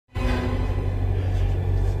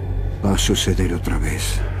Va a suceder otra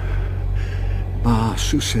vez. Va a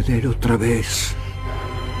suceder otra vez.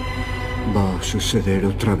 Va a suceder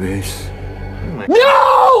otra vez.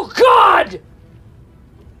 No, God!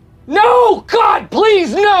 No, God,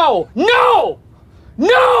 please, no! No!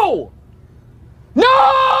 No! ¡No!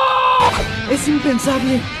 Es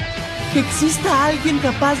impensable que exista alguien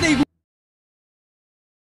capaz de...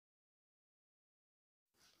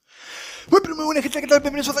 Muy buena gente, ¿qué tal?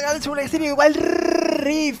 Bienvenidos a otro canal, segunda serie igual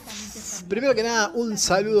Riff. Primero que nada, un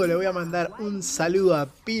saludo, le voy a mandar un saludo a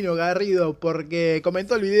Pino Garrido porque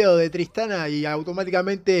comentó el video de Tristana y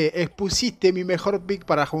automáticamente expusiste mi mejor pick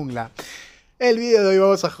para jungla. El video de hoy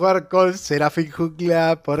vamos a jugar con Seraphine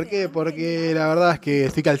jungla. ¿Por qué? Porque la verdad es que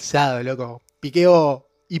estoy cansado, loco. Piqueo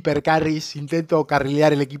hiper carries, intento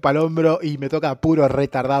carrilear el equipo al hombro y me toca puro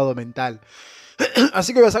retardado mental.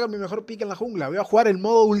 Así que voy a sacar mi mejor pick en la jungla. Voy a jugar el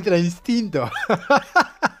modo ultra instinto.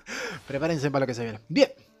 Prepárense para lo que se viene.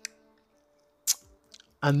 Bien.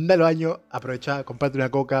 Anda al baño, aprovecha, comprate una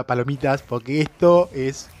coca, palomitas, porque esto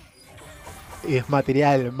es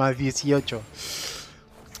material más 18.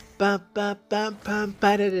 La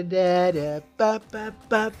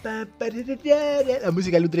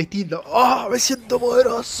música del ultra instinto. ¡Oh! Me siento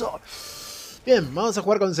poderoso. Bien, vamos a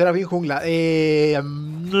jugar con Seraphine jungla.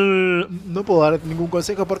 No puedo dar ningún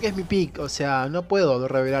consejo porque es mi pick. O sea, no puedo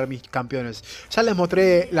revelar mis campeones. Ya les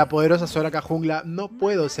mostré la poderosa Soraka jungla. No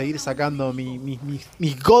puedo seguir sacando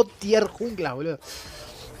mis God tier jungla, boludo.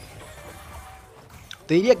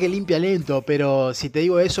 Te diría que limpia lento, pero si te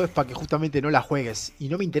digo eso es para que justamente no la juegues. Y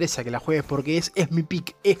no me interesa que la juegues porque es mi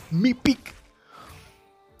pick. Es mi pick.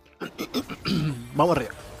 Vamos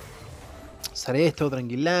arriba. Haré esto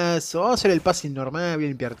tranquilazo. Vamos a hacer el passing normal. Voy a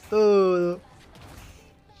limpiar todo.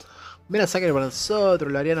 Me la saquen para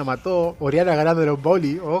nosotros. La Oriana mató. Oriana ganando los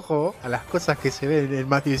boli. Ojo a las cosas que se ven en el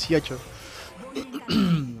más 18.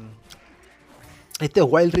 Este es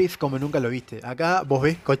Wild Rift como nunca lo viste. Acá vos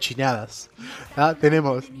ves cochinadas. ¿Ah?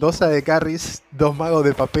 Tenemos 2 AD Carries, 2 magos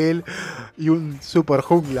de papel y un super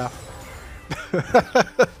jungla.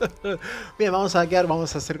 Bien, vamos a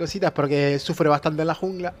hacer cositas porque sufre bastante en la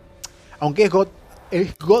jungla. Aunque es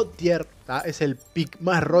God tier, ¿tá? Es el pick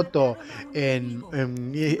más roto en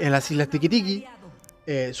las islas Tiki-Tiki.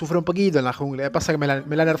 Sufre un poquito en la jungla. Pasa que me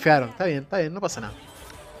la nerfearon. Está bien, no pasa nada.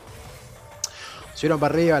 Subieron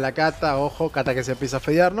para arriba la Cata, ojo, Cata que se empieza a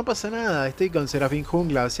fedear. No pasa nada, estoy con Seraphine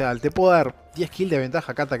jungla. O sea, te puedo dar 10 kills de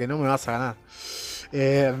ventaja, Cata, que no me vas a ganar.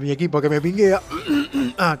 Mi equipo que me pinguea.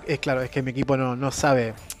 Es claro, es que mi equipo no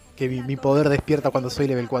sabe que mi poder despierta cuando soy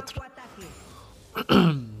level 4.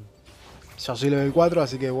 Ya soy level 4,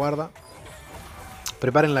 así que guarda.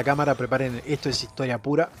 Preparen la cámara, preparen. Esto es historia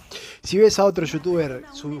pura. Si ves a otro youtuber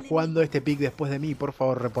jugando este pick después de mí, por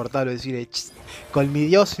favor, reportalo y decirle: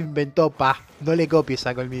 Colmidios inventó pa. No le copies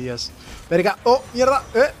a Colmidios. Verga. Oh, mierda.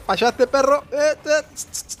 Fallaste, perro.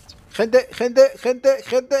 Gente.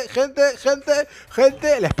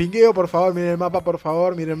 Les pingueo, por favor. Miren el mapa, por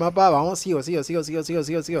favor. Miren el mapa. Vamos, sigo.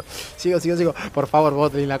 Por favor,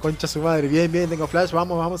 bot, en la concha su madre. Bien, tengo flash.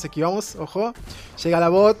 Vamos, esquivamos. Ojo. Llega la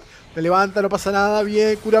bot. Me levanta, no pasa nada.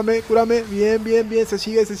 Bien, cúrame. Bien. Se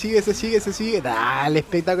sigue. Dale,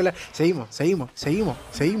 espectacular. Seguimos, pa.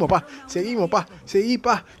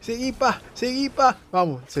 Seguí, pa.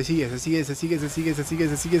 Vamos, se sigue. Sí.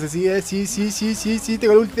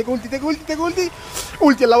 Tengo ulti.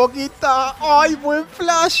 Ulti en la boquita. Ay, buen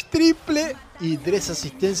flash, triple. Y 3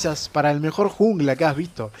 asistencias para el mejor jungla que has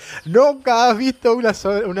visto. Nunca has visto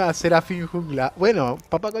una Seraphine jungla. Bueno,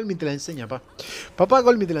 papá Colmi te la enseña, pa. Papá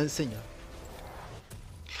Colmi te la enseña.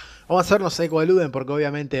 Vamos a hacernos eco de Luden porque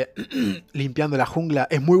obviamente limpiando la jungla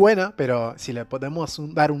es muy buena. Pero si le podemos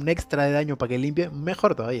dar un extra de daño para que limpie,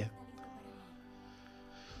 mejor todavía.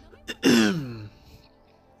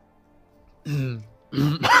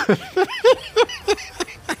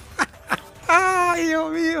 ¡Ay,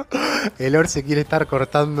 Dios mío! El Or se quiere estar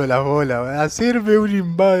cortando la bola. Hacerme un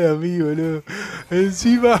invade a mí, boludo.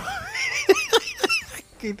 Encima...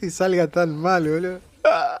 que te salga tan mal, boludo.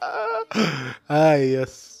 Ay,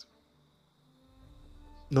 Dios.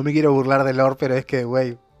 No me quiero burlar del Or, pero es que,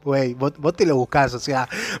 güey, vos te lo buscás. O sea,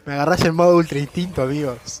 me agarrás el modo ultra instinto,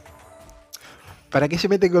 amigos. ¿Para qué se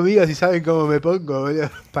meten conmigo si saben cómo me pongo, boludo?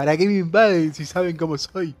 ¿Para qué me invaden si saben cómo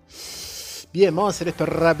soy? Bien, vamos a hacer esto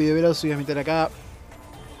rápido y veloz. Voy a meter acá.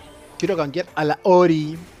 Quiero gankear a la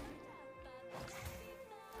Ori.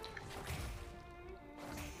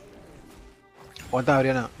 Aguanta,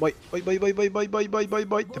 Ariana. Voy.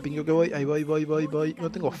 Te pingo que voy. Ahí voy.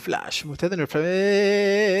 No tengo flash. Me gustaría tener flash.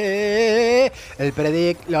 El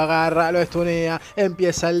predict lo agarra, lo estunea,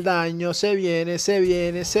 empieza el daño, se viene, se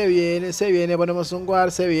viene, se viene, se viene, ponemos un guard,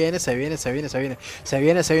 se viene, se viene, se viene, se viene, se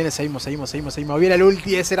viene, se viene, seguimos, seguimos, seguimos, seguimos. Viene el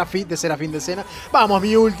ulti de Seraphine de escena. Vamos,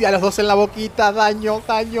 mi ulti, a los dos en la boquita, daño,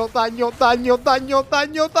 daño, daño, daño, daño,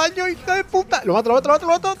 daño, daño, hija de puta. Lo mato, lo mato, lo mato,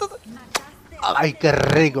 lo mato, lo mato. Ay, qué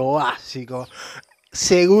rico, básico.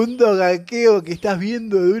 Segundo ganqueo que estás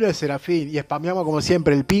viendo de una Seraphine. Y spameamos como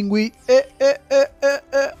siempre el pingüi.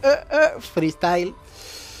 Freestyle.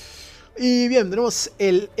 Y bien, tenemos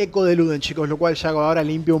el eco de Luden, chicos. Lo cual ya ahora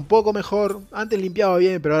limpio un poco mejor. Antes limpiaba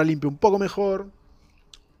bien, pero ahora limpio un poco mejor.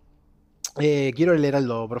 Quiero el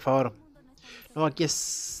heraldo, por favor. No, aquí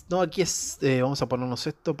es... No, aquí es... vamos a ponernos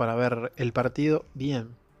esto para ver el partido.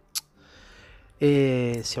 Bien.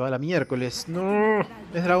 Se va la miércoles. No,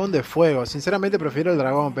 es dragón de fuego. Sinceramente prefiero el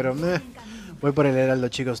dragón, pero voy por el heraldo,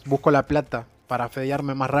 chicos. Busco la plata para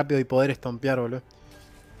fedearme más rápido y poder estompear, boludo.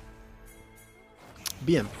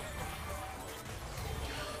 Bien.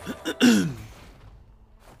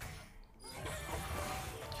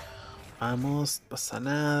 Vamos, pasa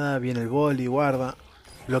nada. Viene el boli, guarda.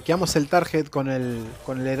 Bloqueamos el target con el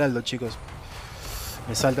heraldo, chicos.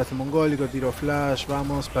 Me salta este mongólico, tiro flash,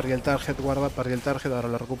 vamos, perdí el target, guarda, perdí el target, ahora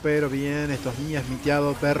lo recupero, bien, esto es mío, es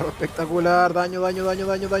miteado, perro, espectacular, daño, daño, daño,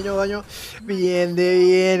 daño, daño, daño, bien de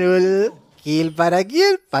bien, boludo. ¿Kill para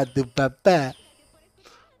quién? Para tu papá.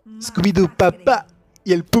 Scooby-Doo papá.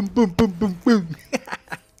 Y el pum, pum, pum, pum, pum.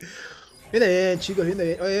 Viene bien, chicos, viene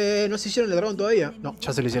bien. ¿No se hicieron el dragón todavía? No,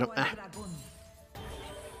 ya se lo hicieron.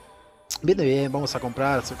 Viene bien, vamos a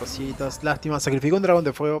comprar, hacer cositas. Lástima, sacrificó un dragón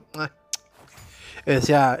de fuego.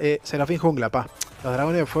 Decía, Seraphine jungla, pa. Los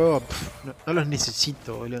dragones de fuego, no los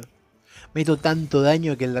necesito, boludo. Meto tanto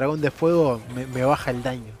daño que el dragón de fuego me baja el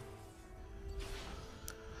daño.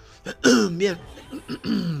 Bien.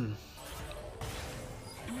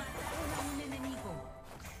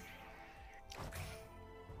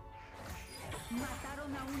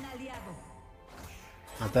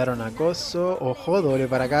 Mataron a Coso. Ojo, doble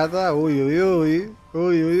para Cata. Uy, uy, uy.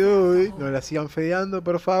 Uy, uy, uy. No la sigan fedeando,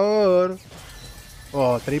 por favor.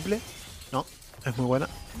 Oh, triple. No, es muy buena.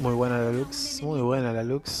 Muy buena la Lux. Muy buena la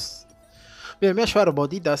Lux. Bien, me voy a llevar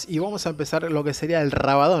botitas y vamos a empezar lo que sería el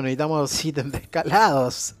rabadón. Necesitamos ítems de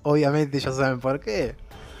escalados. Obviamente ya saben por qué.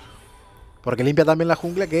 Porque limpia también la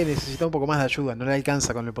jungla que necesita un poco más de ayuda. No le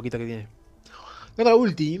alcanza con el poquito que tiene. Otra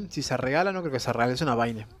ulti, si se regala, no creo que se regale. Es una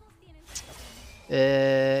vaina.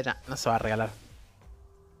 No se va a regalar.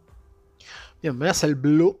 Bien, me hace el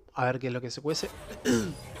blue. A ver qué es lo que se cuece.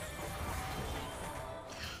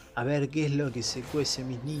 A ver qué es lo que se cuece,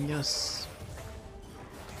 mis niños.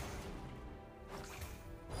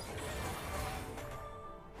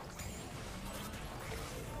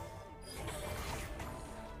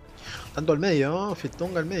 Tanto al medio, ¿no?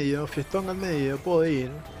 Fiestonga al medio, fiestonga al medio. Puedo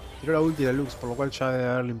ir. Tiró la ulti y la Lux, por lo cual ya debe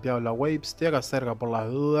haber limpiado la waves. Estoy acá cerca por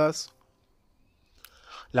las dudas.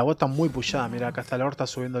 La bot está muy pushada. Mira, acá está el Lord, está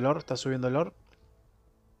subiendo el Lord, está subiendo el Lord.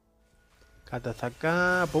 Cata está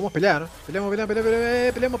acá. Podemos pelear. Peleamos, peleamos,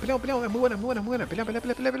 peleamos, peleamos, peleamos, peleamos. Es muy buena, es muy buena, es muy buena. Pelea, pelea,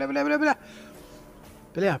 pelea, pelea, pelea, pelea, pelea, pelea.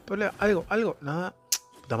 Pelea, pelea, algo, algo, nada.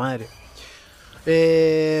 Puta madre.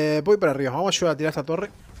 Voy para arriba. Vamos a ayudar a tirar esta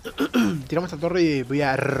torre. Tiramos esta torre y voy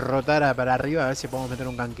a rotar para arriba a ver si podemos meter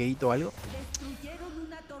un ganqueito o algo.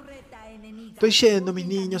 Estoy yendo, mis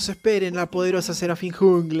niños. Esperen la poderosa Seraphine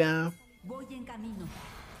jungla.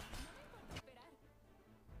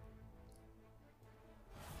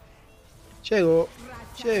 Llego,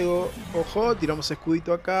 llego. Ojo, tiramos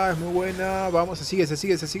escudito acá. Es muy buena. Vamos, se sigue, se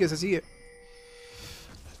sigue, se sigue, se sigue.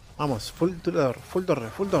 Vamos, full torre, full torre,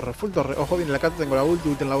 full torre, full torre. Ojo, viene la Cata, tengo la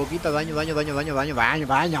ulti en la boquita. Daño, daño, daño, daño, daño, daño,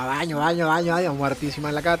 daño, daño, daño, daño, daño. Muertísima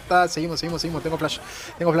en la Cata. Seguimos, seguimos, seguimos. Tengo flash,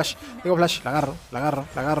 tengo flash, tengo flash. La agarro, la agarro,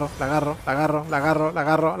 la agarro, la agarro, la agarro, la agarro, la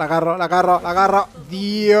agarro, la agarro, la agarro, la agarro.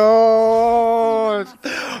 ¡Dios!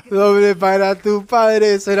 Doble para tu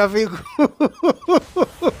padre, Seraphine.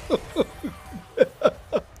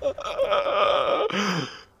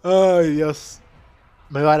 Ay, Dios.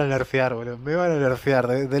 Me van a nerfear, boludo. Me van a nerfear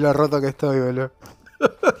de lo roto que estoy, boludo.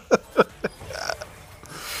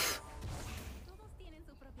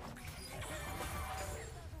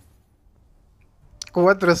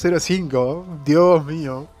 405. Dios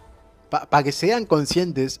mío. Para que sean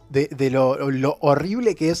conscientes de lo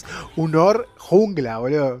horrible que es un Or jungla,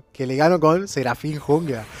 boludo. Que le gano con Seraphine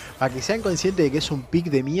jungla. Para que sean conscientes de que es un pick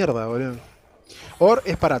de mierda, boludo. Or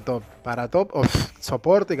es para top. Para top,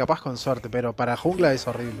 soporte capaz con suerte. Pero para jungla es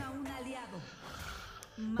horrible.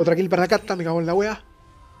 Otra kill para la Cata, me cago en la wea.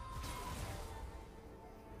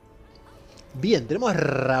 Bien, tenemos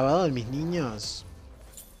Rabadón, mis niños.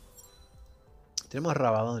 Tenemos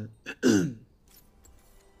Rabadón.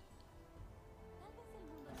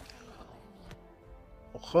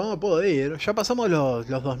 Ojo, no puedo ir. Ya pasamos los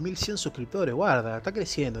 2100 suscriptores. Guarda, está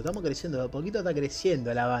creciendo. Estamos creciendo. De a poquito está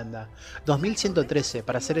creciendo la banda. 2113,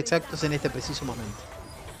 para ser exactos en este preciso momento.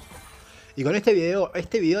 Y con este video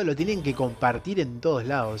lo tienen que compartir en todos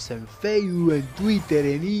lados. En Facebook, en Twitter,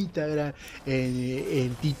 en Instagram,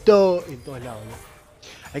 en TikTok, en todos lados, ¿no?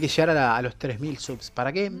 Hay que llegar a los 3000 subs.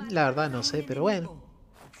 ¿Para qué? La verdad no sé, pero bueno.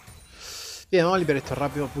 Bien, vamos a limpiar esto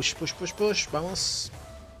rápido. Push, push, push, push. Vamos.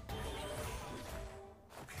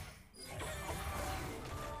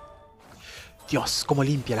 Dios, cómo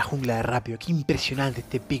limpia la jungla de rápido. Qué impresionante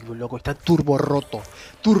este Pitbull, loco. Está turbo roto.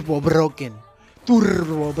 Turbo broken.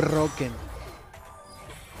 Turbo broken.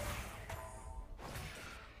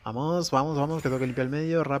 Vamos, vamos, vamos. Que tengo que limpiar el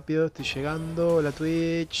medio. Rápido, estoy llegando. La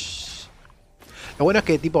Twitch. Lo bueno es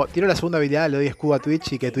que, tipo, tiro la segunda habilidad, le doy escudo a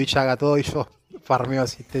Twitch y que Twitch haga todo y yo farmeo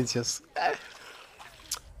asistencias.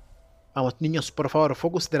 Vamos, niños, por favor.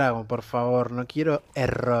 Focus Dragon, por favor. No quiero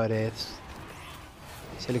errores.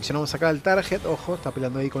 Seleccionamos acá el target. Ojo, está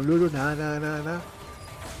peleando ahí con Lulu. Nada, nada, nada, nada.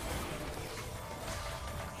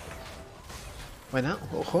 Bueno,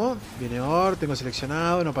 ojo. Viene Or, tengo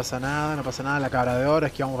seleccionado. No pasa nada, no pasa nada. La cabra de Or,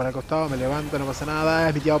 esquivamos para el costado. Me levanto, no pasa nada.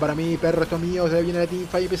 Es mitiado para mí, perro, esto es mío. Se viene la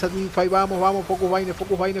teamfight, empieza la teamfight. Vamos, vamos. Focus Vayne,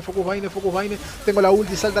 Focus Vayne, Focus Vayne, Focus Vayne. Tengo la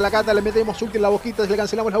ulti, salta la cata. Le metemos ulti en la boquita. Le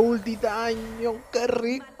cancelamos la ulti. ¡Daño! ¡Qué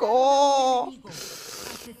rico!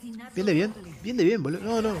 Bien de bien, bien de bien, boludo.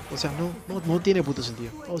 No, no, o sea, no tiene puto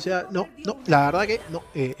sentido. O sea, no, la verdad que no.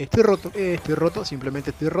 Estoy roto,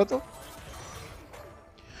 simplemente estoy roto.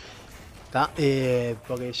 Está,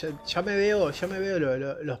 porque ya me veo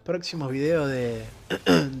los próximos videos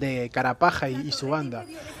de Carapaja y su banda.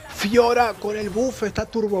 Fiora con el buff está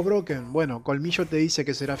turbo broken. Bueno, Colmillo te dice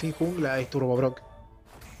que Seraphine Jungla es turbo broken.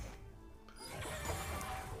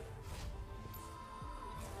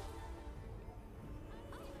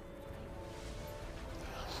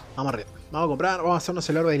 Vamos arriba. Vamos a comprar, vamos a hacernos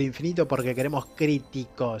el orbe del infinito porque queremos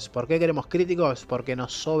críticos. ¿Por qué queremos críticos? Porque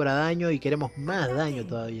nos sobra daño y queremos más daño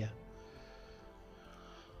todavía.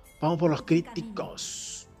 Vamos por los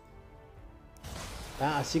críticos.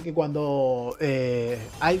 Así que cuando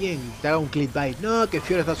alguien te haga un clickbait, no, que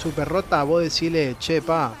Fiora está súper rota, vos decirle, che,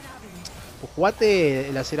 pa, pues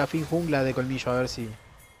jugate la Seraphine Jungla de Colmillo a ver si...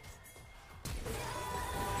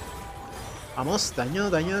 Vamos,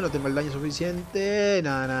 daño, no tengo el daño suficiente.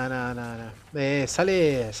 Nada.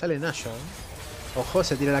 Sale Nayo. Ojo,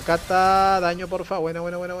 se tira la cata. Daño, porfa. Buena.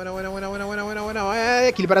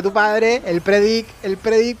 Kill para tu padre. El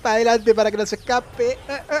predict para adelante para que no se escape.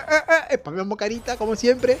 Spameamos carita, como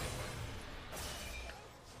siempre.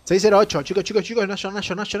 608. Chicos.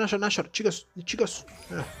 Nayo. Chicos.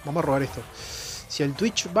 Vamos a robar esto. Si el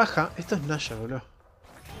Twitch baja, esto es Nayo, boludo.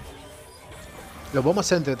 Lo podemos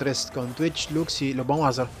hacer entre tres, con Twitch, Lux y lo podemos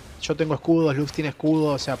hacer. Yo tengo escudos, Lux tiene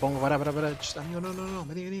escudo, o sea, pongo para. Amigo, no,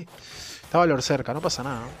 vení. Está valor cerca, no pasa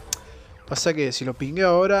nada. Pasa que si lo pingueo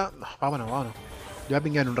ahora, vámonos. Lo voy a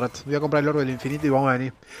pinguear en un rato. Voy a comprar el orbe del infinito y vamos a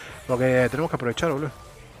venir. Porque tenemos que aprovechar, boludo.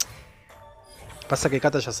 Pasa que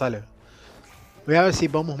Kata ya sale. Voy a ver si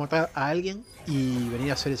podemos matar a alguien y venir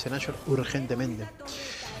a hacer ese Nashor urgentemente.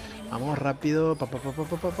 Vamos rápido,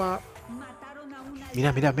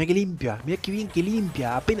 Mirá que limpia. Mirá que bien que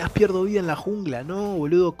limpia. Apenas pierdo vida en la jungla. No,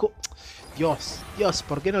 boludo. Dios,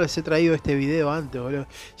 ¿por qué no les he traído este video antes, boludo?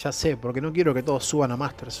 Ya sé, porque no quiero que todos suban a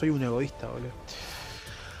Master. Soy un egoísta, boludo.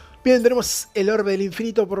 Bien, tenemos el orbe del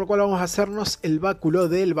infinito, por lo cual vamos a hacernos el báculo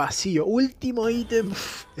del vacío. Último ítem.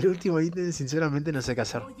 El último ítem, sinceramente, no sé qué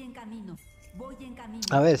hacer.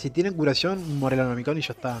 A ver, si tienen curación, un Morelonomicon y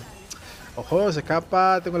ya está. Ojo, se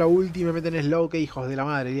escapa, tengo la ulti, me meten slow, que hijos de la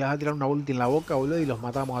madre. Y vas a tirar una ulti en la boca, boludo, y los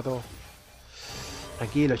matamos a todos.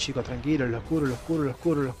 Tranquilos, chicos, tranquilos, lo oscuro,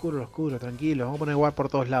 tranquilos. Vamos a poner guard por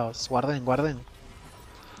todos lados. Guarden.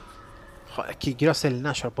 Joder, es que quiero hacer el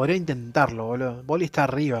Nashor, podría intentarlo, boludo. Bolly está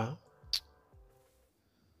arriba.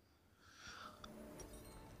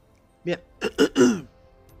 Bien.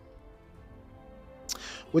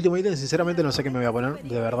 Último ítem, sinceramente no sé qué me voy a poner,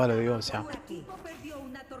 de verdad lo digo, o sea.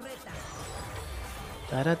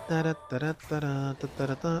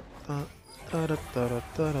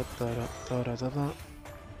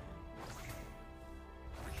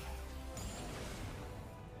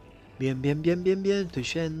 Bien, estoy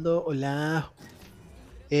yendo, hola.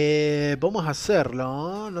 Vamos a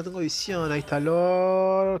hacerlo, no tengo visión, ahí está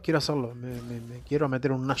Lord. Quiero hacerlo, me quiero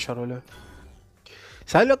meter un Nashor, boludo.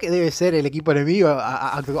 ¿Sabes lo que debe ser el equipo enemigo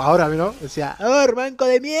ahora, no? O sea, ¡oh, banco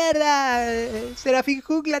de mierda! Seraphine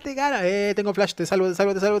Jungla te gana. Tengo flash, te salvo.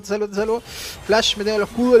 Flash, me tengo el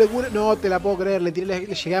escudo, le cura. No te la puedo creer, le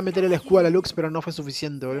llegué a meter el escudo a la Lux, pero no fue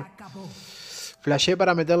suficiente, boludo. Flashé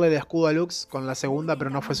para meterle el escudo a Lux con la segunda, pero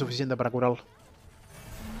no fue suficiente para curarlo.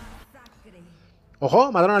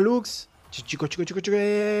 ¡Ojo! Mataron a Lux. Chicos.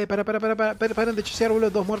 Paren de chisear, boludo.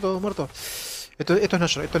 Dos muertos. Esto es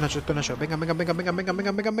Nashor. Vengan.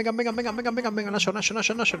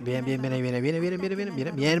 Nashor. Bien, viene.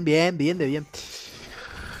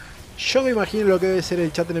 Yo me imagino lo que debe ser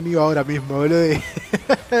el chat enemigo ahora mismo, boludo.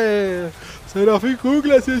 Seraphine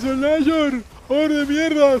jungla, si eso es Nashor. ¡Hor de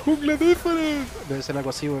mierda! ¡Jungla different! Debe ser algo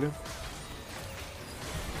así, boludo.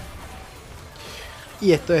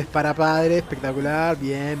 Y esto es para padre, espectacular.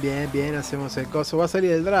 Bien. Hacemos el coso. Va a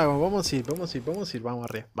salir el dragón. Vamos a ir. Vamos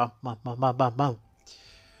arriba. Vamos.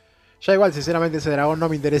 Ya igual, sinceramente, ese dragón no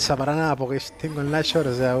me interesa para nada porque tengo el Nashor.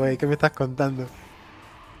 O sea, wey, ¿qué me estás contando?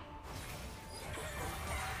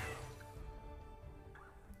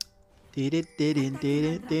 Estoy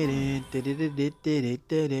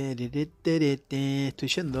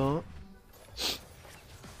yendo.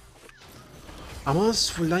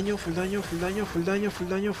 Vamos, full daño.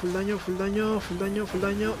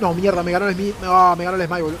 No, mierda, me ganó el Smite. No, me ganó el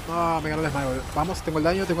Smite, boludo. Vamos, tengo el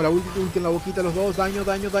daño, tengo la ulti en la boquita, los dos. Daño,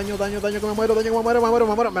 que me muero,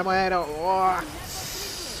 me muero. Oh.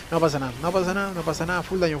 No pasa nada.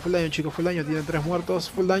 Full daño, chicos, full daño. Tienen 3 muertos,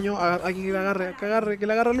 full daño. Alguien que la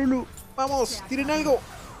agarre Lulu. Vamos, tiren algo.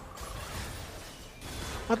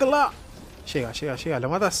 Mátala. Llega. La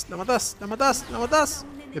matas.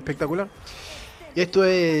 Espectacular. Y esto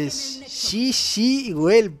es GG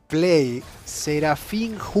Well Play,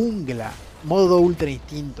 Seraphine Jungla, modo Ultra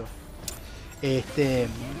Instinto.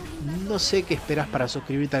 No sé qué esperas para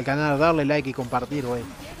suscribirte al canal, darle like y compartir, wey.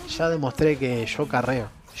 Ya demostré que yo carreo,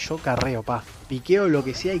 pa. Piqueo lo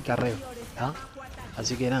que sea y carreo, ¿ah?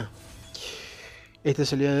 Así que nada. Este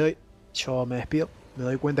es el día de hoy. Yo me despido. Me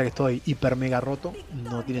doy cuenta que estoy hiper mega roto.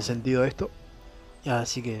 No tiene sentido esto.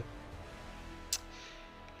 Así que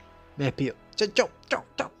me despido. Chau.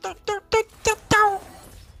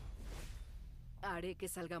 Haré que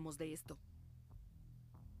salgamos de esto.